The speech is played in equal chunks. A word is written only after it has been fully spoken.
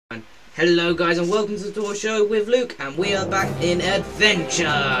Hello guys and welcome to the Tour Show with Luke, and we are back in adventure.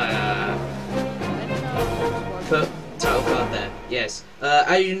 Put title card there, yes.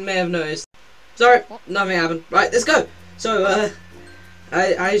 As you may have noticed, sorry, nothing happened. Right, let's go. So,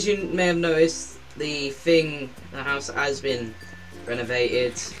 as you may have noticed, the house has been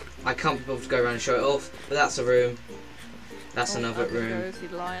renovated. I can't be bothered to go around and show it off, but that's a room. That's another room. Let's go see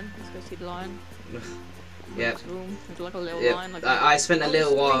the lion. Let's go see the lion. Yeah. Like a little Yep. lion. Like I spent a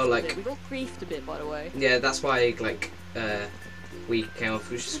little while like. We got griefed a bit, by the way. Yeah, that's why we came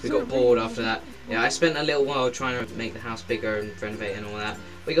off. We got bored after that. Yeah, I spent a little while trying to make the house bigger and renovate and all that.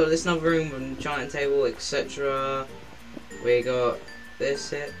 We got this another room with a giant table, etc. We got this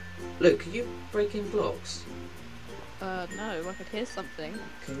here. Luke, can you break in blocks? No, I could hear something.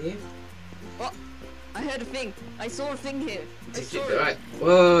 Can you? What? I heard a thing. I saw a thing here. Did you? Right.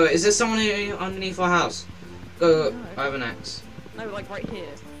 Whoa, is there someone here underneath our house? Go. No. I have an axe. No, like right here.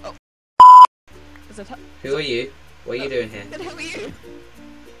 Oh. Who are you? What are you doing here? Who are you?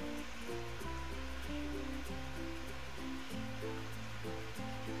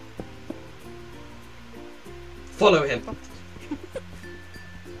 Follow him.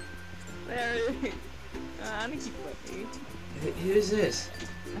 There he is. Anarchy Bunny. Who is this?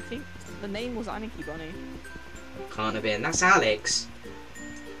 I think the name was Anarchy Bunny. Can't have been. That's Alex.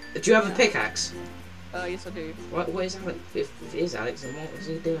 Do you have a pickaxe? Yes I do. What is Alex? If it is Alex, then what is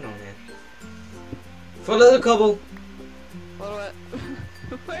he doing on here? Follow the cobble. Follow it.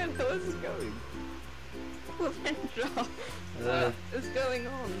 Where the hell is this going? Adventure. What is going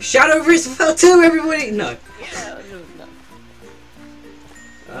on? Shadow Roosevelt 2, everybody! No. Yeah,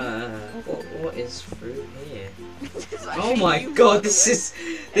 What is through here? It's Oh actually my you, god, by the this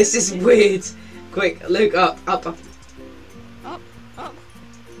way. is weird. Quick, Luke, up. Up.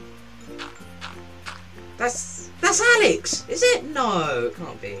 That's Alex, is it? No, it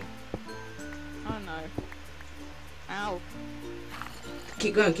can't be. Oh no. Ow.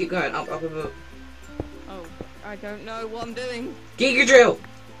 Keep going, up. Oh, I don't know what I'm doing. Giga drill.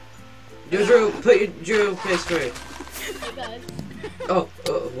 Your drill, put your drill piece through. Hey guys. Oh,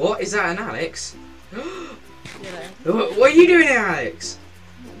 what is that? An Alex? You know. What are you doing here, Alex?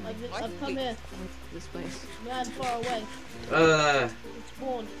 I've come here. This place. Man far away. It's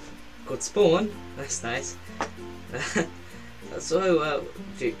spawned. Called Spawn. That's nice. So,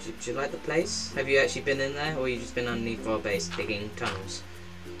 do you like the place? Have you actually been in there, or you just been underneath our base digging tunnels?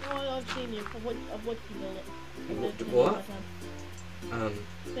 Oh, I've seen you. I've watched you build it. I've lived here What? all my time.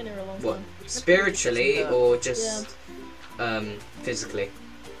 It's been here a long What? time. Spiritually or just physically?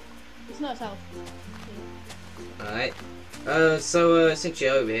 It's not south. Alright. So since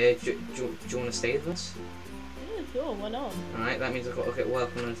you're over here, do you want to stay with us? Yeah, sure. Why not? Alright, that means I've got to get work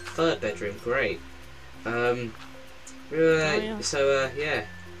on a third bedroom. Great. Right. yeah. So yeah,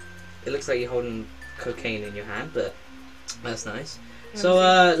 it looks like you're holding cocaine in your hand, but that's nice. So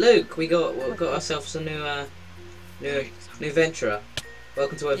Luke, we've got ourselves a new venturer.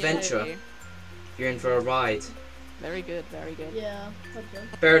 Welcome to Adventure. Yeah, You're in for a ride. very good, very good. Yeah. Hope so.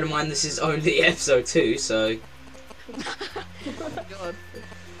 Bearing in mind this is only episode 2, so Oh my god.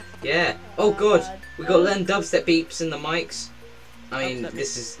 yeah. Oh god, we got them dubstep beeps in the mics. I mean, Dubstep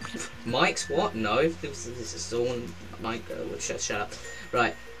this is mics. What? No, this is all mic. Shut up.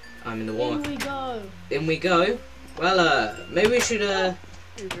 Right, I'm in the water. In we go. In we go. Well, maybe we should Here's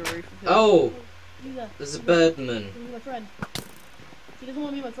your roof. Oh, You there. there's a birdman. He's my friend. He doesn't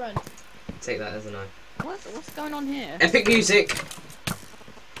want to be my friend. Take that as a no. What's going on here? Epic music.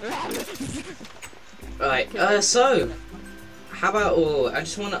 Right. So, how about? I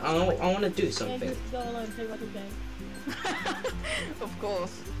just wanna. I wanna do Can't something. just go alone and take back his game. Of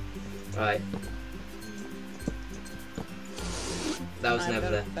course. Right. That was I'm never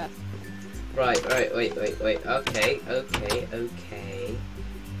the there. best. Right, wait. Okay.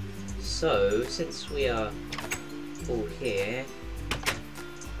 So, since we are all here,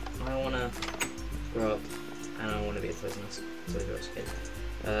 I wanna grow up and I wanna be a poisonous kid.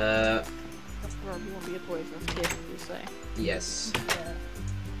 That's where you want to be a poisonous kid, you say. Yes. Yeah.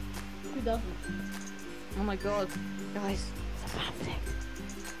 Who doesn't? Oh my god. Guys, what's happening?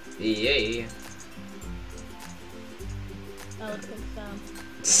 Yeah. Alex and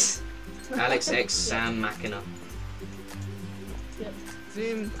Sam. Alex X Sam Machina. Yep.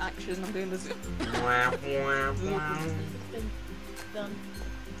 Zoom action, I'm doing the zoom. Wow. It's been done.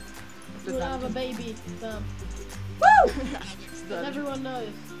 We'll have a baby, Sam. Woo! As everyone knows.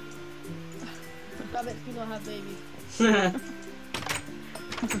 Rabbits do not have babies.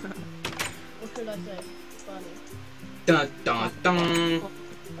 What should I say? Funny. Dun dun dun.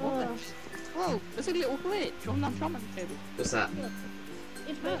 Whoa, there's a little glitch on that drumming table. What's that?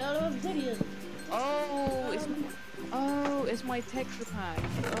 It's made out of obsidian. Oh, it's my texture pack.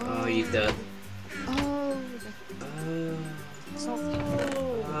 Oh, you done. Oh. It's not.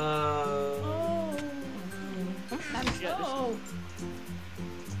 How much damage did that Oh.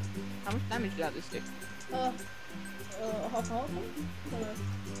 How much damage did that this stick? Half.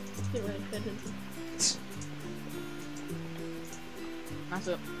 Get ready, pay attention. That's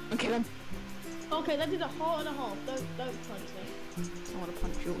it. Okay then. Okay, that did a heart and a half. Don't punch me. I want to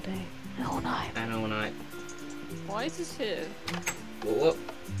punch you all day. All night. And all night. Why is this here? What?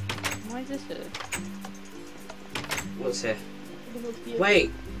 Why is this here? What's here? It looks beautiful.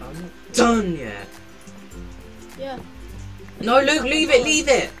 Wait, I'm not done yet. Yeah. No, Luke, leave it, leave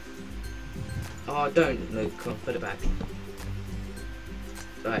it. Oh, don't, Luke. Come on, put it back.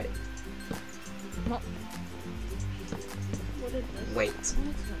 Right. Not. What is this? Wait. What is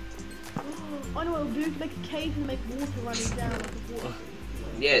it? I know what it'll do. To make a cage and make water running down like a water.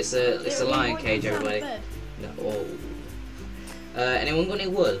 Yeah, it's a It'll lion be cage, right down the everybody. bed. No. Oh. Anyone got any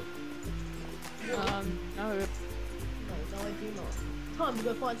wool? No. No, I do not. Time to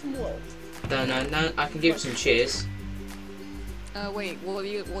go find some wool. No. I can give you some cheers. Wait. What are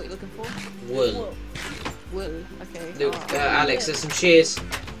you looking for? Wool. Wool. Okay. Luke, alright. Alex, there's some cheers.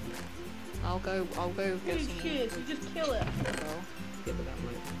 I'll go get Dude, some. shit, you just kill it. Well, Yeah, but that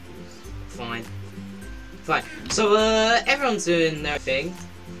might. Fine. So, everyone's doing their thing.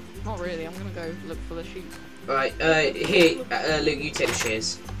 not really. I'm gonna go look for the sheep. Right, here, Luke, you take the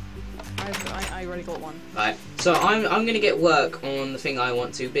shears. I already got one. Right, so I'm gonna get work on the thing I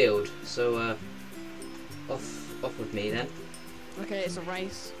want to build. So, off with me then. Okay, it's a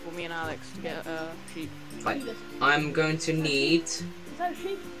race for me and Alex to get a sheep. Right, Do this. I'm going to need, Is that a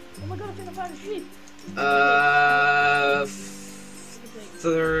sheep? Oh my god, I think I found a sheep.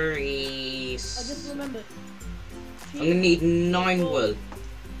 3. I just remembered. I'm gonna need 9 wool.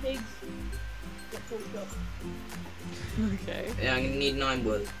 Pigs. Get pork chop. Okay. Yeah, I'm gonna need 9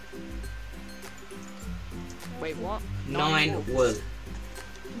 wool. Wait, what? 9 wool.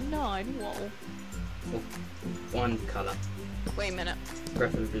 9 wool. 1 colour, Wait a minute.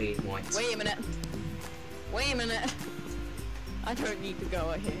 preferably white. Wait a minute. Wait a minute. I don't need to go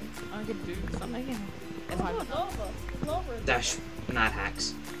ahead. I can do something else. Oh If my I'm god, lava. There's lava in there. Dash mad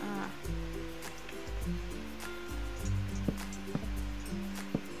hacks. ah.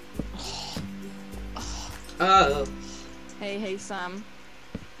 Oh. Hey Sam.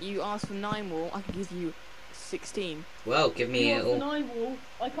 You asked for 9 wool. I can give you 16. Well, give me You it want the all. 9 wool?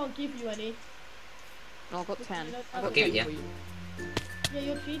 I can't give you any. No, I've got 10. I've I'll got give 10 it for ya. you. Yeah,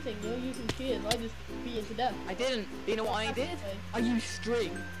 you're cheating. You're using shears. I just beat you to death. I didn't. Do you know what I did? I used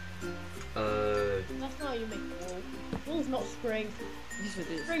string. That's not how you make wool. Wool's not string. Yes, it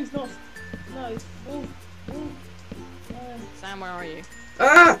is. String's not. No, wool. Wool. Sam, where are you?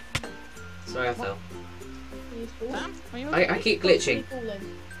 Ah! Sorry, I fell. Useful. Sam? Are you I keep glitching. Falling.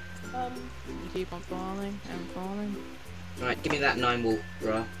 You keep on falling and falling. Right, give me that 9 wool,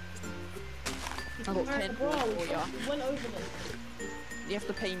 bro. I got 10 Bro, wool we for ya. went over this. You have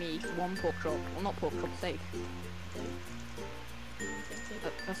to pay me 1 pork chop. Well, not pork chop, steak.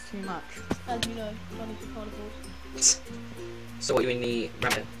 That's too much. As you know, money for carnivores. So what, you in the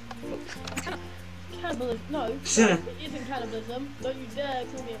rabbit? Cannibalism. No, it isn't cannibalism. Don't you dare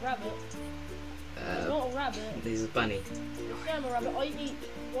call me a rabbit. It's not a rabbit. This is bunny. Yeah, I'm a rabbit. I eat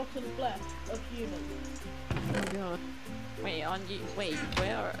rotten flesh of humans. Oh my god. Wait, aren't you? Wait,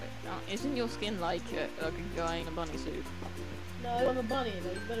 where? Isn't your skin like a guy in a bunny suit? No, I'm a bunny,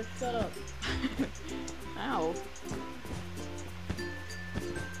 though. You better shut up. Ow.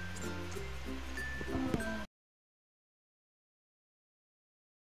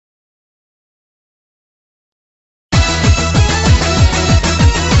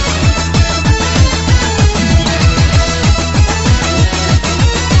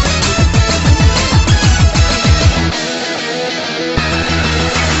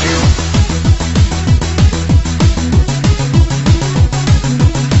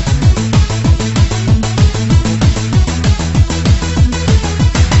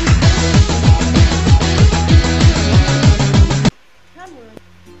 Cameron.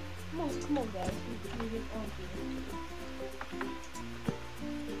 Come on, guys. We just argue.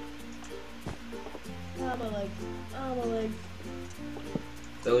 My legs. My legs.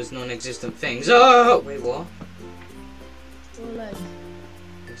 Those non-existent things. Oh! Wait, what? My legs.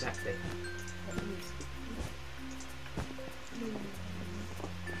 Exactly.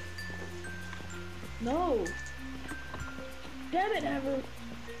 No. Damn it, Ever.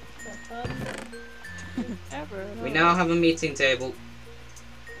 Ever. We now have a meeting table.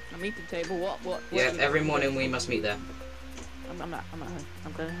 A meeting table. What? Yeah, do you- every morning we must meet there. A I'm at home.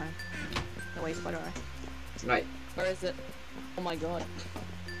 I'm going home. No way, spider eye. Right. Where is it? Oh my god.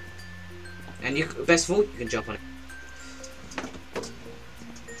 And you, best of all, you can jump on it.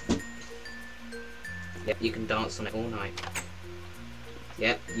 Yep, you can dance on it all night.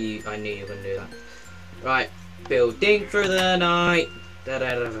 Yep, I knew you were gonna do that. Right, building for the night. Da da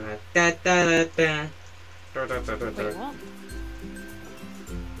da da da da da. Wait, what?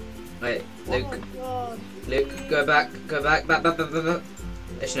 Wait, Oh Luke, my god. Luke, go back, back.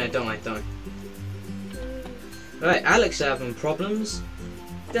 Actually, no, don't worry. Right, Alex is having problems.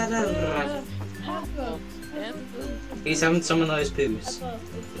 Da da da da. Pepper. Yeah. He's having some of those poos. Pepper,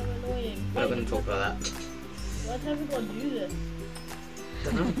 it's so annoying. We're not gonna talk about that. Why's everyone do this?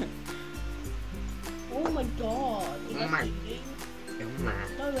 Dunno. Oh my god. Is Oh that my- cheating? Oh, man.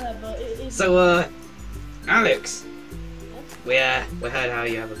 No, but it is. So, Alex, we heard how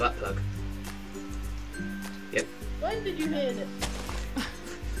you have a butt plug. When did you hear this?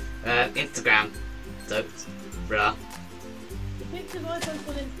 Instagram. So, bruh. The pictures I post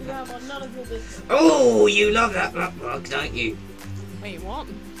on Instagram are none of your business. Oh, you love that butt plug, don't you? Wait, what?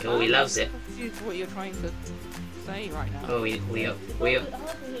 Oh, he loves it. I'm confused what you're trying to say right now. Oh, we It's hard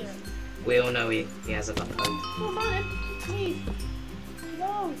to hear. we all know he has a butt plug. Come on, man. Please.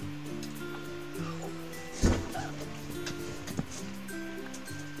 No.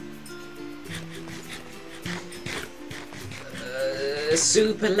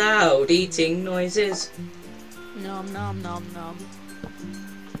 Super loud eating noises. Nom nom nom nom.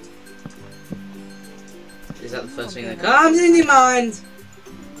 Is that the first thing that comes in your mind?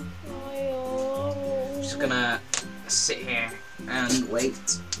 Oh. Just gonna sit here and wait.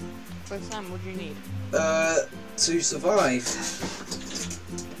 So Sam, what do you need? To survive.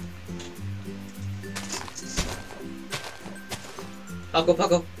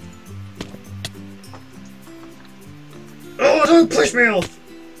 Puckle. Oh, don't push me off!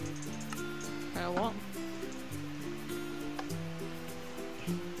 What?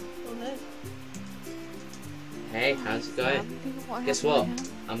 Okay. Hey, how's it going? Guess what?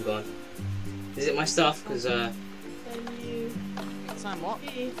 I'm gone. Is it my stuff? Because, Then you. Sam, what?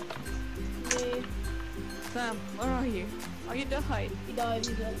 Me. Sam, where are you? Are you died? He died.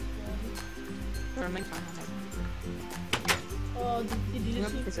 He died. There remains my hand. Oh, did you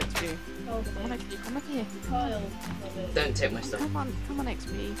just What is see it to do? oh, Come on, XP, come up here. Kyle? Love it. don't take my stuff. Come on,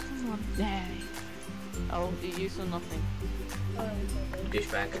 XP, come on. Yay. Oh, you saw nothing. Kyle, love it.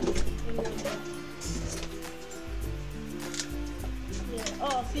 Douchebag. Yeah.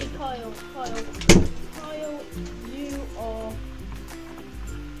 Oh, see, Kyle, you are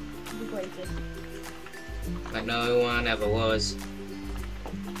the greatest. Like no one ever was.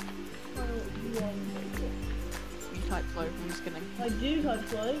 Kyle, you are the greatest. You type slow, I'm just kidding. I do type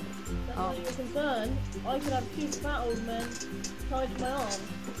slow. That's Oh. not your concern. I could have two fat old men tied to my arm,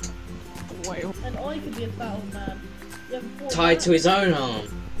 Wait, and I could be a fat old man. You have four Tied fat- to his own arm.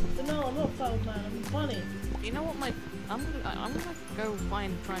 But no, I'm not a fat old man. I'm funny. you know what I'm gonna go try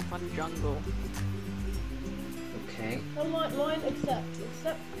and find a jungle. Okay. No, line accept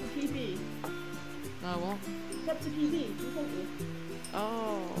the TV. Oh, what? Accept the TV. You thank you.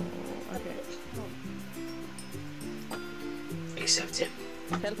 Oh, okay. Accept him.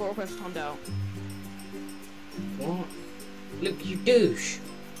 Teleport request timed out. What? Look, you douche.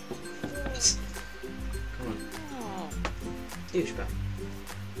 Come on, Oh, douchebag.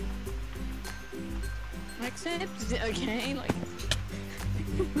 I accept it, okay? Like.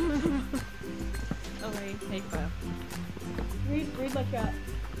 Oh, wait, hey, fair. Read my chat.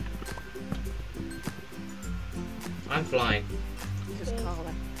 I'm flying. Just Okay.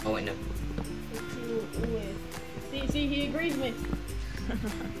 Carla. Oh wait, no. See, he agrees with me.